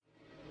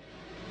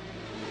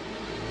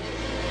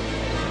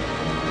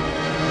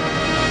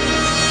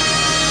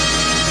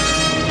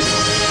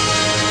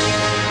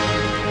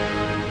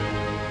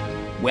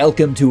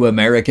Welcome to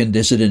American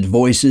Dissident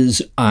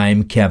Voices.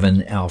 I'm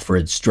Kevin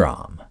Alfred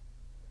Strom.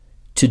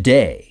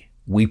 Today,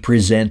 we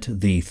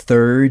present the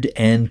third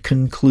and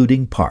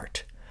concluding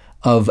part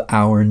of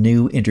our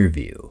new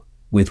interview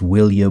with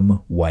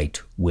William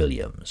White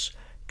Williams,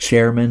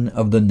 chairman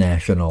of the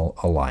National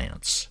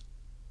Alliance.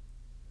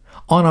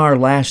 On our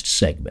last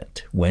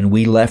segment, when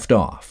we left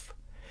off,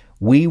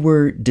 we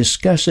were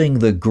discussing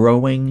the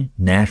growing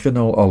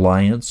National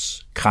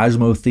Alliance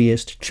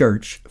Cosmotheist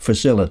Church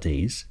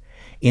facilities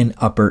in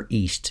Upper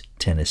East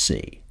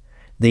Tennessee,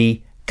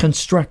 the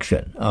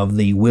construction of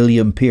the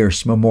William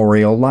Pierce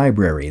Memorial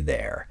Library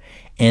there,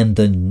 and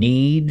the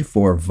need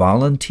for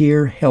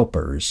volunteer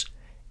helpers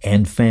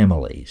and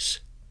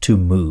families to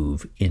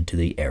move into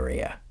the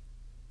area.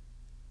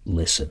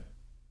 Listen.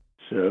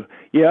 So,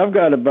 I've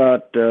got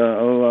about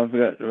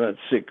 6-7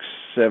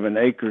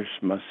 acres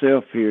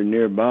myself here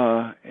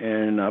nearby,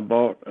 and I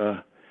bought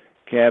a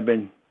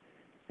cabin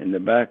in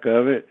the back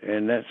of it,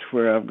 and that's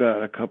where I've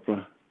got a couple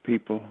of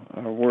people,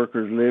 our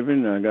workers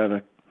living. I got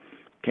a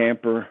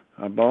camper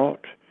I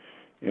bought,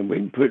 and we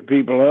can put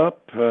people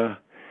up,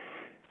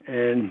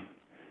 and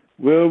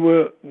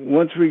we'll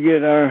once we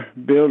get our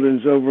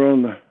buildings over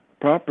on the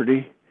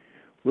property,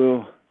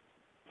 we'll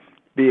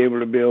be able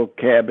to build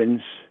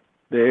cabins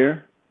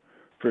there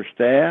for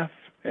staff,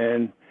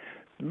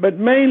 but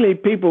mainly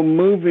people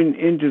moving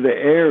into the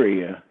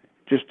area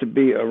just to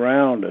be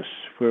around us,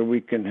 where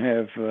we can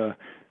have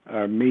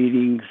our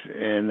meetings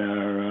and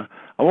our.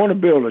 I want to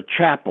build a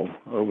chapel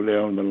over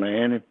there on the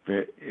land,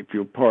 if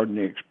you'll pardon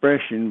the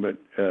expression, but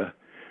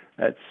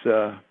that's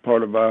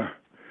part of our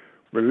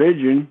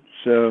religion.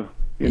 So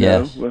you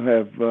know, we'll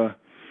have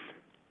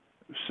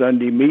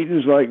Sunday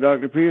meetings like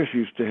Dr. Pierce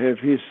used to have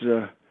his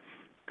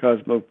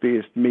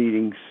Cosmotheist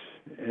meetings,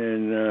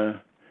 and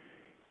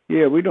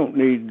we don't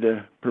need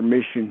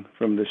permission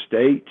from the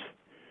state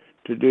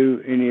to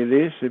do any of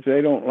this. If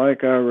they don't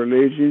like our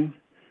religion,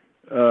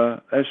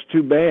 that's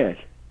too bad.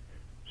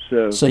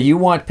 So you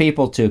want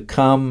people to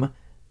come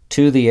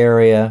to the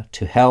area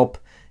to help,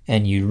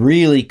 and you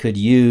really could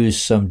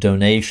use some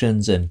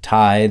donations and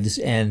tithes.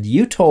 And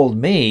you told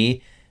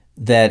me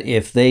that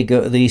if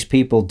these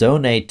people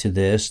donate to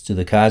this, to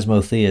the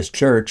Cosmotheist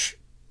Church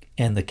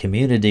and the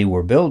community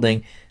we're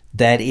building,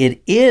 that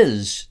it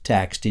is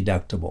tax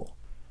deductible.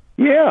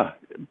 Yeah,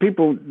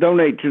 people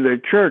donate to their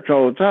church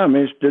all the time.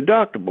 It's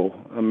deductible.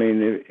 I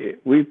mean,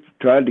 we've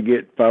tried to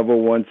get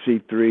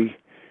 501c3,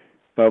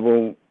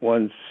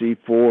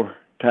 501c4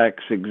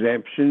 tax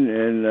exemption,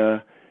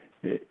 and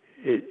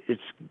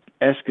it's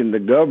asking the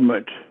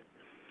government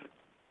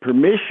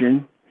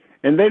permission,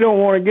 and they don't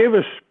want to give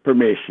us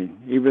permission,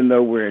 even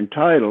though we're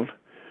entitled.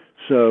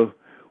 So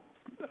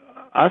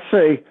I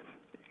say,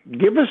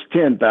 give us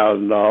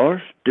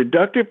 $10,000,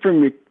 deduct it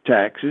from your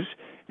taxes,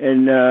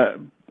 and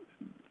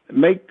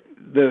make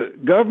the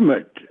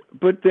government,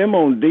 put them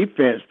on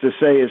defense to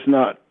say it's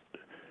not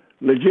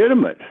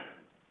legitimate.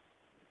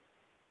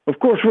 Of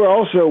course, we're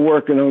also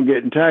working on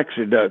getting tax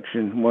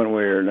deduction one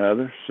way or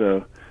another.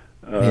 So,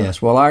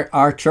 yes, well,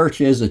 our church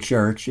is a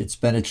church. It's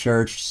been a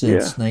church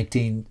since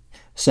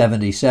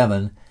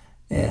 1977,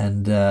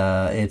 and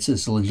it's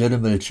as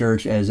legitimate a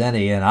church as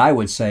any. And I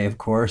would say, of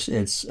course,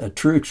 it's a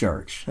true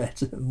church.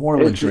 It's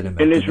more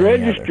legitimate. And it's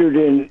registered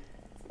in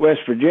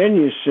West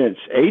Virginia since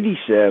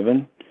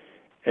 '87.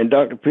 And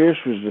Dr.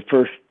 Pierce was the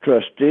first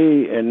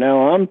trustee, and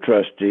now I'm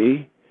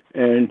trustee.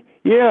 And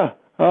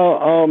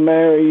I'll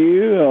marry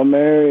you. I'll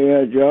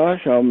marry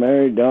Josh. I'll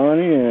marry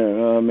Donnie.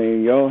 I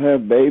mean, y'all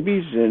have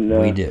babies, and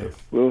we do.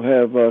 We'll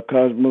have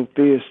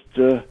Cosmotheist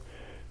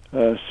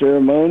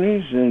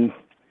ceremonies, and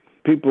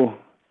people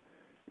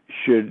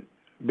should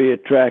be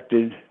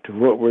attracted to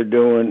what we're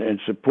doing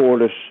and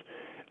support us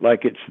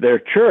like it's their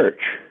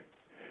church.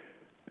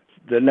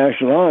 The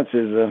National Alliance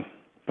is a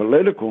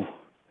political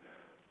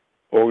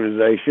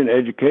organization,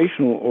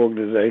 educational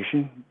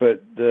organization,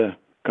 but the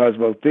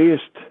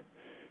Cosmotheist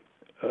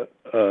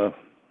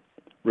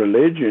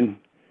religion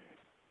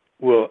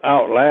will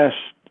outlast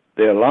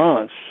the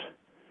Alliance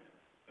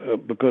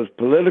because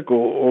political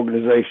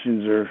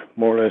organizations are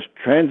more or less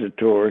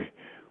transitory,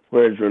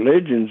 whereas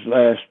religions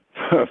last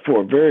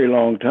for a very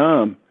long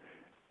time,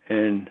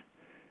 and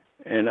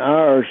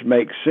ours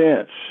makes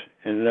sense.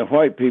 And the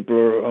white people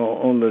are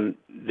on the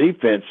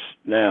defense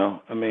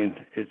now. I mean,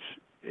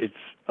 it's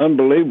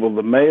unbelievable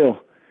the mail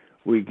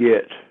we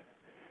get,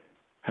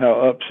 how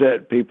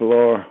upset people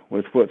are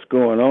with what's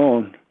going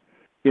on.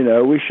 You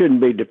know, we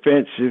shouldn't be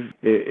defensive.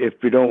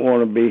 If you don't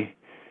want to be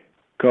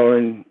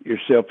calling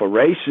yourself a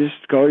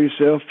racist, call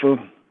yourself a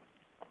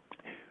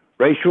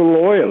racial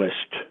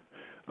loyalist,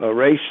 a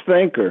race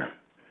thinker.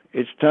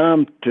 It's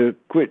time to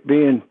quit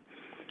being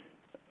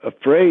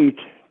afraid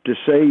to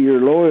say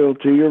you're loyal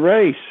to your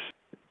race.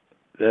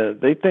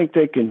 They think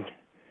they can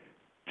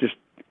just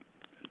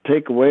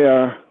take away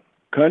our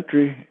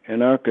country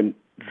and our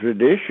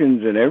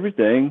traditions and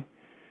everything.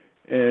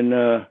 And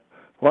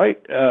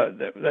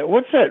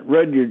what's that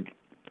Rudyard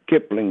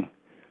Kipling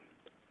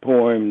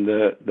poem,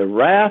 the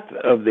Wrath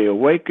of the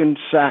Awakened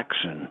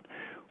Saxon,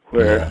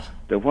 where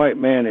the white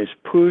man is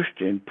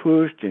pushed and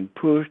pushed and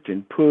pushed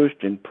and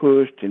pushed and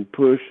pushed and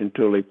pushed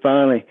until he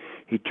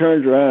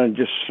turns around and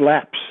just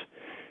slaps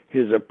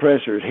his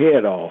oppressor's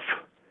head off.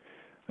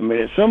 I mean,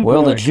 at some point...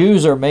 Well, the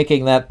Jews are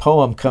making that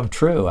poem come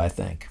true, I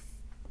think.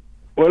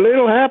 Well,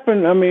 it'll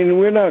happen. I mean,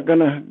 we're not going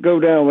to go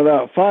down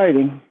without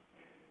fighting.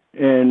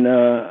 And,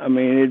 I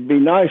mean, it'd be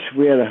nice if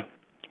we had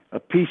a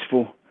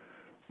peaceful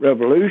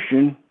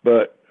revolution,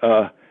 but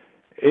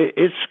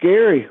it's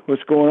scary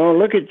what's going on.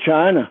 Look at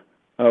China.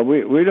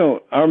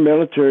 Our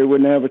military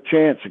wouldn't have a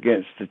chance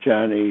against the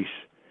Chinese.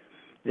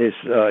 This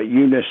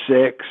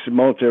unisex,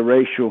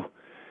 multiracial,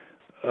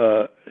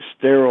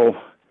 sterile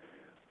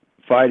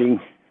fighting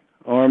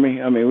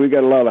army. I mean, we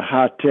got a lot of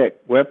high-tech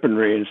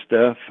weaponry and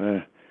stuff,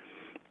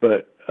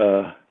 but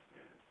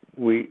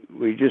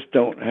we just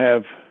don't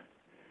have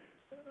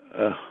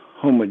a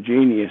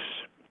homogeneous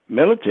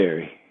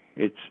military.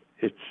 It's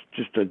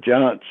just a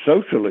giant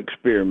social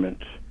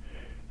experiment.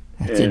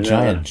 It's a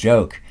giant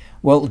joke.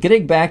 Well,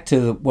 getting back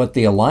to what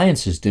the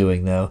Alliance is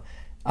doing, though,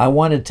 I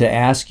wanted to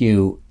ask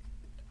you,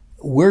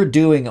 we're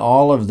doing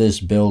all of this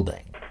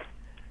building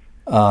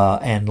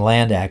and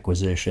land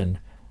acquisition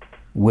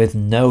with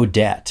no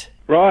debt.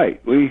 Right.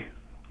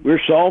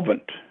 We're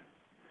solvent.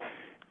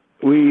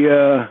 We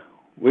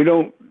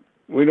don't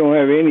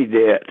have any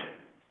debt.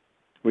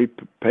 We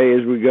pay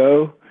as we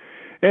go,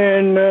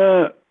 and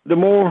the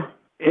more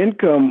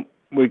income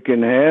we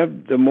can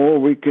have, the more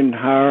we can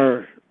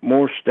hire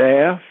more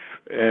staff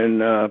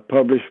and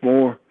publish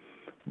more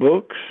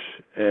books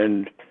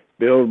and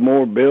build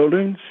more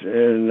buildings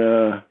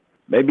and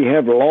maybe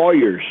have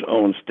lawyers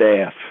on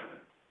staff,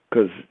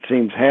 because it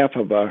seems half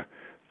of our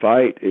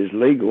fight is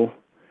legal.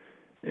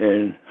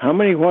 And how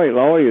many white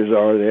lawyers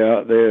are there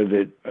out there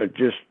that are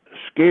just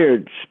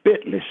scared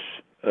spitless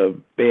of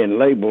being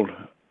labeled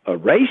a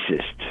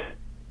racist?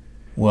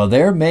 Well,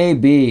 there may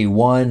be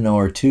one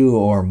or two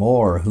or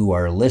more who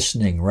are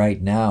listening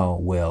right now,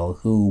 Will,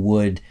 who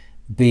would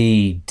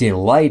be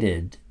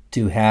delighted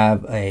to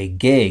have a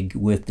gig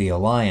with the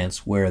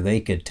Alliance where they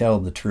could tell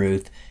the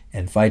truth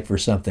and fight for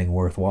something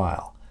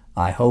worthwhile.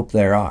 I hope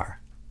there are.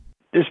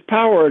 This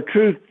Power of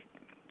Truth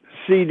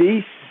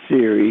CD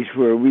series,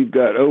 where we've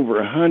got over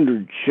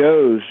 100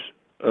 shows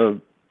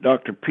of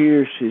Dr.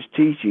 Pierce, his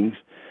teachings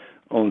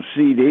on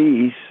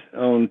CDs,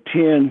 on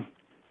 10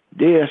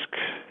 discs.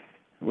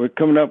 We're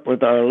coming up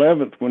with our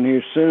 11th one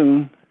here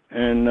soon.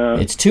 And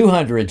it's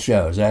 200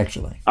 shows,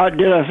 actually.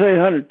 Did I say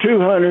 100?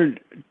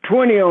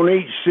 220 on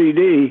each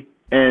CD.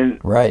 And,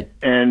 right.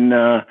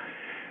 And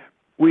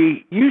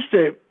we used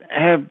to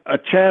have a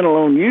channel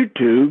on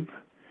YouTube,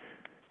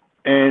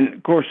 and,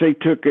 of course, they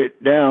took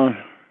it down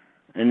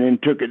and then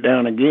took it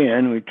down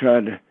again. We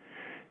tried to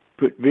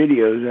put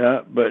videos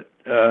out, but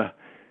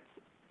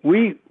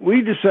we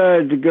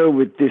decided to go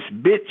with this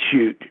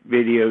BitChute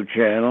video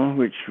channel,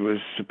 which was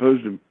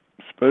supposedly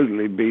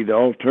be the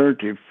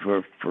alternative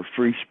for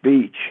free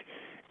speech.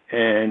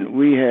 And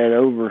we had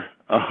over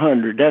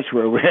 100. That's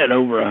where we had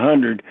over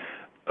 100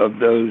 of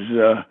those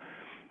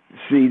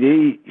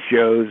CD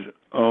shows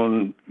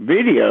on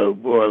video,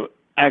 or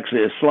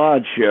actually a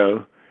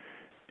slideshow,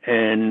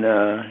 and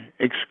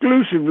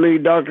exclusively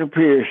Dr.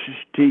 Pierce's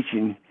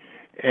teaching.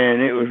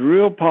 And it was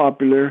real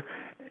popular.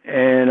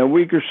 And a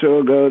week or so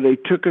ago, they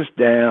took us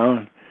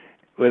down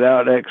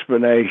without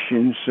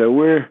explanation. So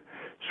we're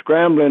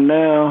scrambling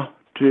now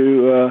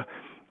to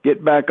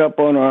get back up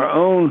on our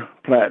own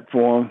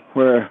platform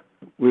where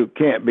we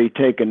can't be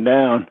taken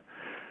down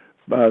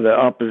by the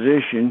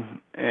opposition.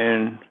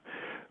 And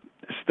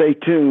stay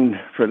tuned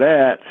for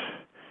that.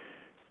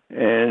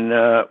 And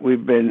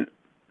we've been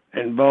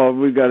involved.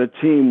 We've got a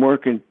team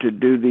working to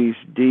do these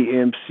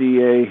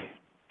DMCA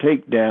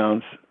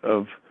takedowns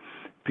of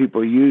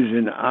people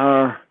using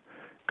our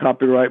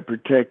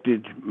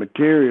copyright-protected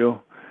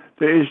material.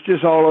 It's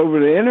just all over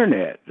the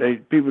internet.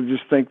 People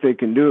just think they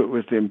can do it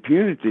with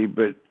impunity,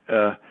 but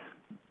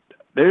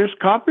there's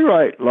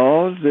copyright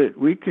laws that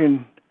we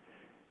can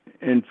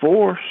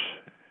enforce,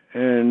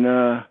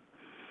 and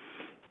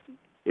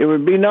it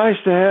would be nice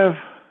to have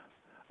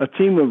a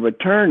team of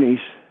attorneys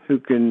who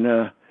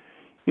can,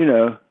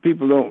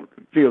 people don't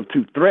feel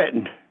too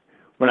threatened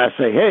when I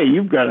say, hey,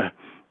 you've got to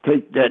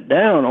take that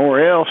down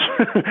or else.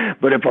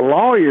 But if a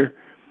lawyer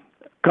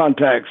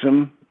contacts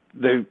them,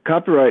 the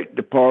copyright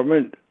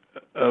department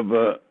of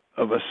a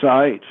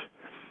site,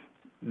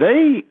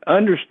 they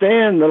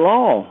understand the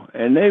law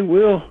and they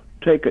will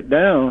take it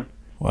down.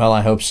 Well,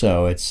 I hope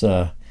so. It's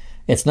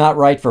not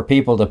right for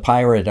people to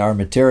pirate our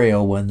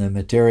material when the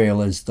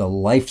material is the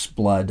life's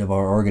blood of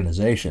our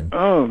organization.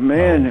 Oh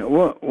man,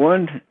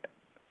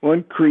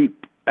 one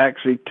creep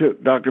actually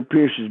took Dr.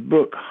 Pierce's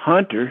book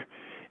Hunter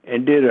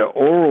and did an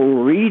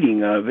oral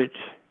reading of it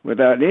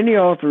without any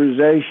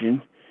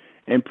authorization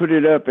and put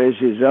it up as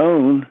his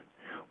own.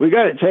 We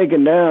got it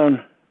taken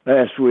down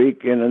last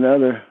week in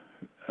another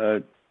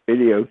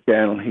video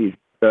channel he's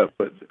up,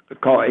 but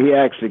he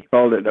actually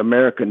called it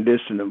American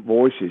Dissident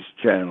Voices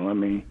channel. I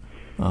mean,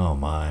 oh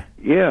my.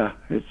 Yeah,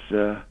 it's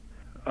a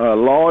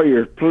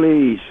lawyer,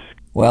 please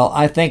Well,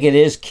 I think it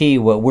is key.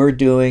 What we're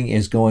doing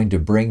is going to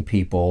bring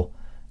people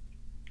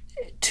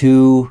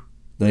to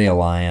the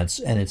Alliance,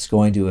 and it's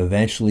going to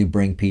eventually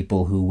bring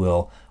people who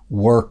will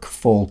work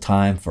full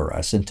time for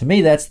us. And to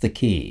me, that's the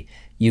key.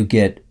 You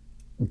get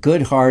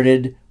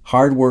good-hearted,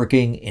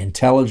 hardworking,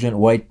 intelligent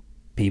white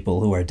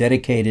people who are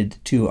dedicated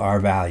to our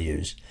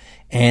values,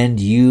 and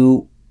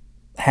you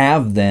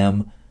have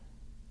them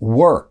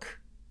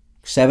work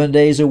 7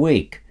 days a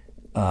week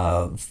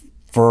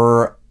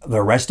for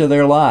the rest of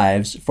their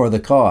lives for the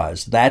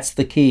cause. That's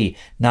the key,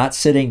 not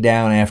sitting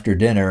down after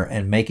dinner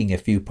and making a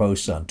few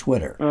posts on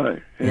Twitter.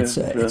 Right. Yeah,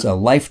 it's a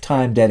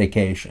lifetime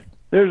dedication.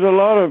 There's a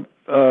lot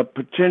of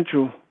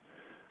potential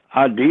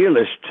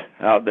idealists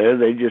out there.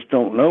 They just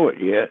don't know it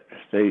yet.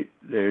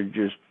 They're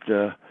just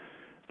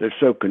they're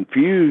so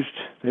confused.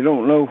 They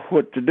don't know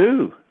what to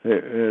do.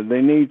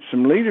 They need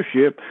some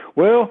leadership.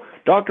 Well,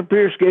 Dr.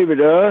 Pierce gave it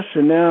to us,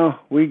 and now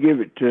we give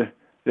it to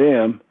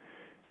them.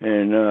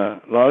 And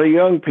a lot of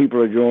young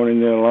people are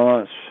joining the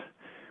Alliance,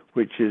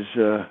 which is,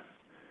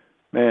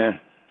 man,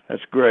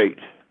 that's great.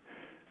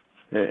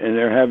 And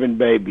they're having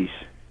babies.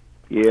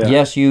 Yeah.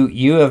 Yes,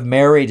 you have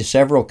married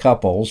several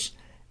couples,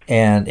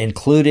 and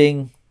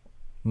including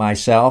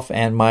myself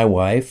and my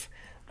wife.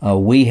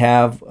 We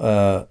have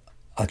a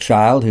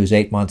child who's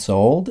 8 months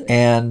old,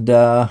 and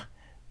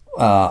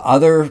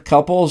other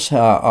couples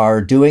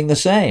are doing the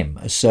same.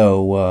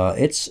 So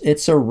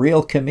it's a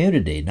real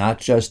community, not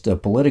just a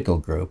political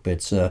group.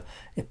 It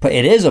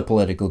is a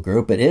political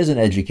group. It is an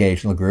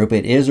educational group.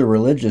 It is a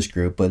religious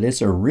group, but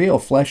it's a real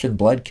flesh and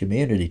blood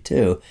community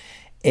too.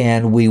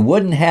 And we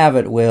wouldn't have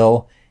it,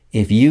 Will,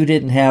 if you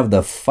didn't have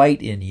the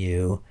fight in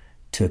you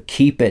to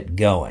keep it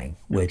going,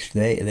 which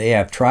they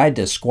have tried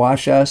to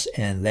squash us,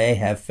 and they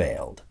have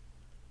failed.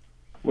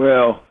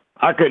 Well,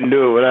 I couldn't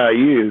do it without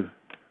you.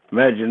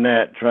 Imagine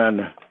that, trying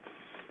to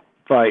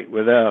fight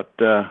without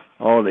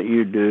all that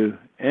you do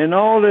and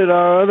all that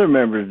our other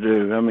members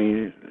do. I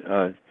mean,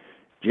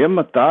 Jim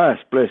Mathias,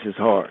 bless his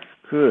heart.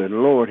 Good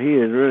Lord, he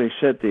has really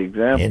set the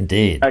example.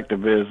 Indeed. Of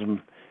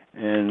activism,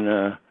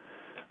 and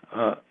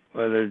well,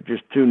 they're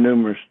just too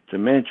numerous to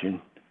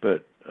mention.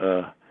 But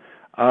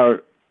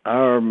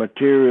our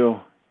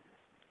material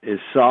is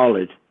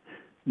solid,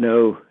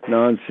 no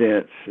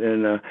nonsense.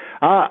 And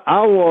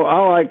I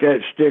like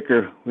that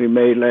sticker we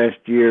made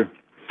last year.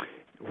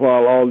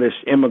 While all this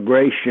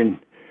immigration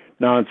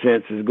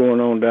nonsense is going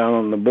on down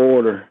on the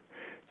border,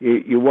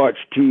 you watch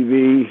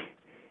TV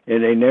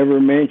and they never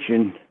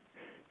mention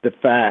the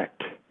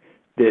fact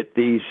that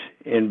these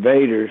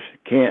invaders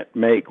can't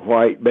make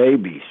white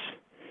babies.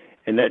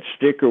 And that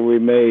sticker we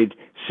made,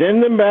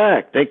 send them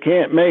back. They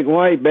can't make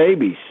white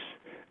babies.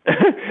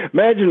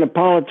 Imagine a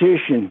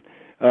politician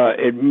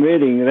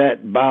admitting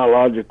that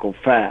biological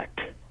fact.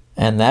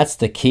 And that's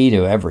the key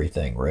to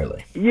everything,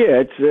 really.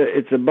 Yeah,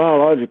 it's a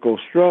biological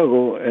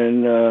struggle,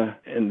 and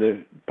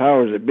the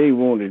powers that be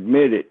won't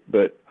admit it.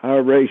 But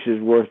our race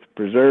is worth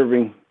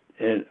preserving,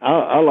 and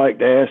I like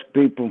to ask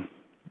people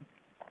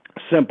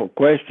a simple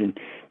question: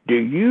 do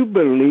you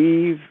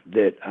believe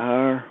that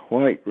our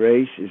white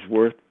race is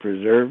worth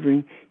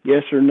preserving?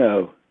 Yes or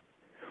no?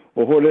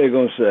 Well, what are they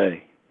going to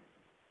say?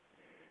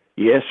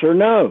 Yes or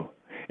no?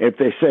 If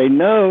they say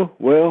no,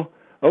 well,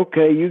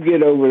 okay, you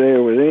get over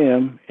there with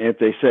them. And if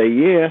they say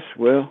yes,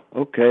 well,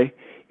 okay,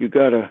 you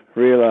got to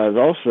realize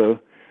also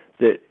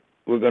that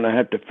we're going to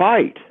have to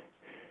fight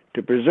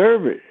to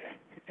preserve it.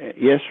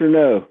 Yes or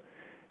no?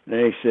 And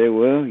they say,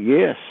 well,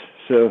 yes.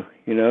 So,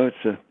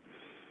 it's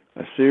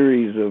a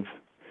series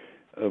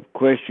of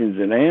questions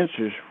and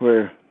answers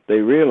where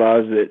they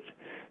realize that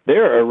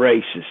they're a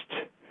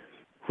racist.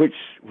 Which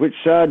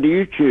side do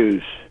you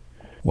choose?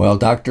 Well,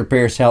 Dr.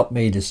 Pierce helped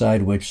me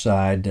decide which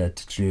side to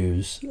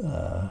choose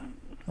a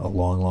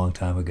long, long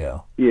time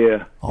ago.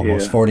 Yeah.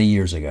 Almost 40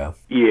 years ago.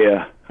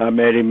 Yeah. I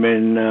met him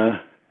in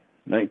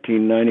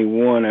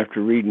 1991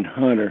 after reading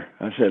Hunter.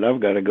 I said, I've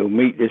got to go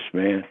meet this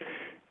man.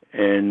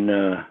 And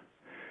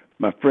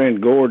my friend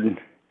Gordon,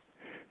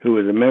 who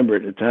was a member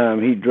at the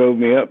time, he drove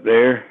me up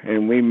there,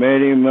 and we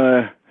met him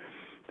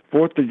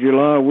 4th of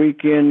July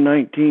weekend,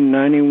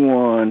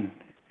 1991.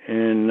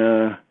 And,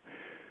 I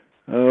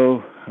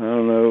don't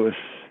know, it was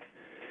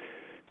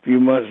a few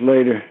months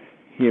later,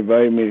 he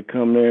invited me to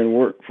come there and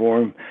work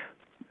for him.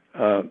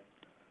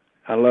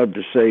 I love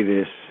to say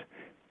this.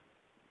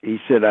 He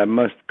said, I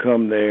must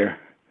come there.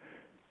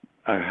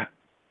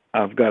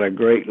 I've got a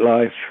great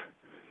life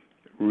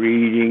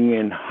reading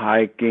and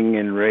hiking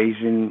and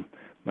raising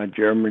my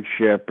German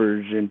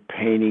shepherds and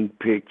painting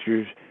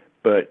pictures,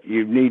 but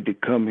you need to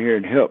come here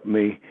and help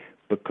me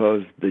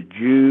because the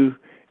Jew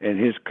and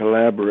his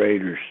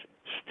collaborators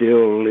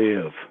still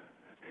live.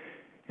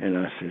 And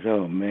I said,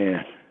 oh,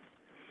 man,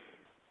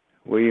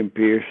 William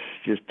Pierce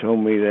just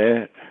told me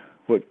that.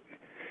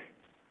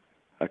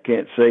 I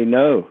can't say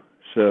no.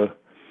 So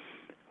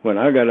when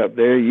I got up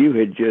there, you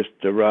had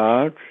just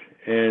arrived,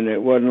 and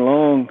it wasn't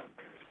long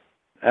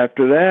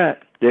after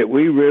that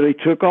we really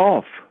took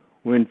off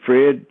when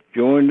Fred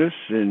joined us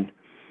and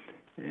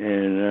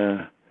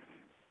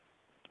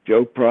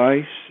Joe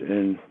Price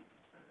and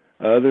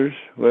others.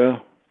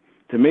 Well,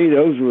 to me,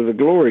 those were the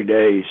glory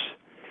days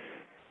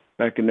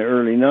back in the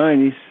early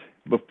 90s,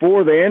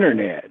 before the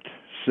internet.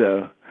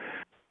 So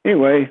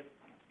anyway,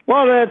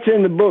 well, that's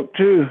in the book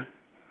too,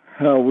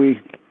 how we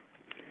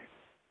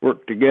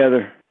worked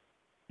together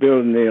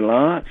building the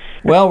alliance.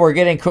 Well, we're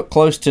getting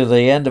close to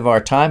the end of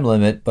our time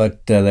limit,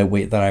 but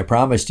that I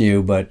promised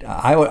you. But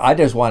I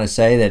just want to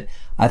say that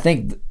I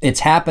think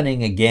it's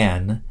happening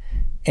again,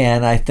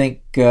 and I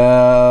think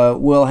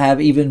we'll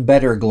have even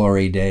better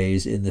glory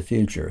days in the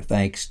future,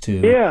 thanks to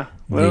the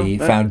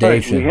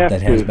foundation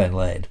that has been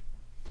laid.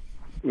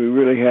 We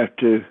really have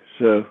to.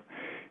 So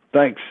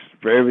thanks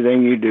for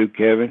everything you do,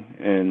 Kevin,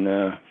 and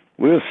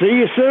we'll see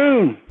you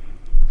soon.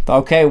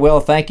 Okay,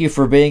 Will, thank you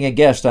for being a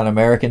guest on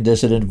American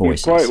Dissident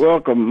Voices. You're quite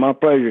welcome. My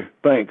pleasure.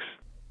 Thanks.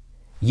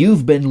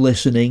 You've been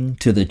listening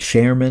to the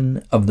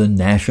chairman of the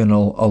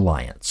National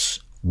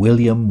Alliance,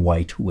 William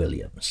White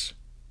Williams.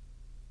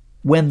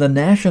 When the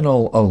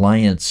National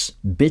Alliance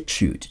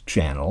BitChute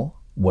channel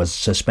was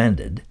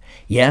suspended,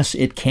 yes,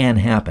 it can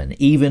happen,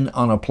 even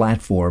on a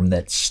platform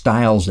that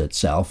styles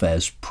itself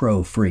as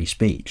pro-free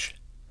speech.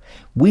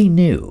 We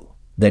knew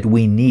that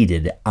we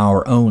needed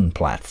our own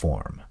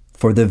platform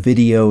for the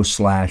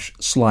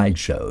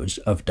video/slideshows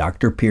of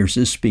Dr.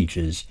 Pierce's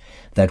speeches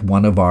that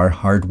one of our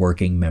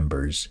hardworking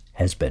members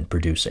has been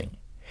producing.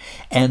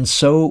 And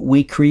so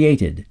we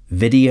created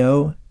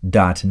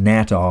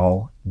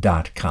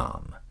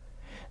video.natall.com.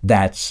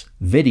 That's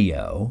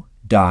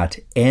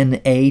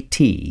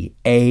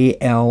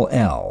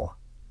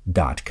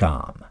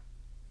video.natall.com.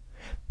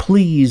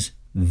 Please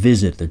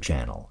visit the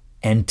channel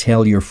and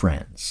tell your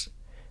friends.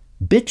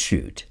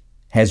 BitChute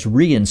has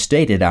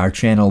reinstated our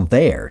channel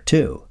there,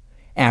 too,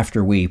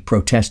 after we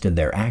protested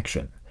their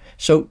action.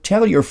 So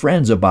tell your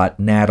friends about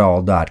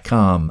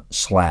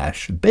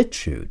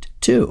natall.com/BitChute,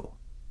 too.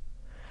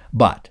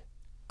 But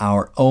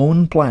our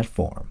own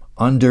platform,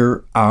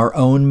 under our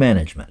own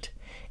management,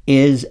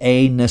 is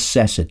a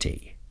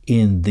necessity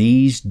in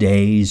these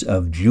days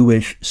of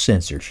Jewish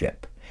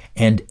censorship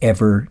and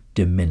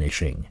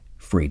ever-diminishing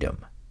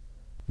freedom.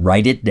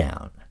 Write it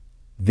down.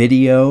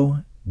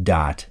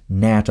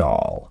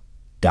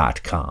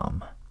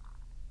 video.natall.com.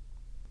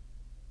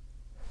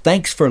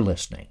 Thanks for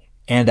listening,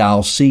 and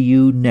I'll see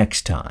you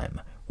next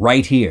time,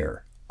 right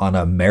here on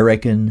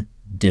American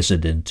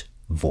Dissident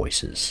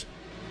Voices.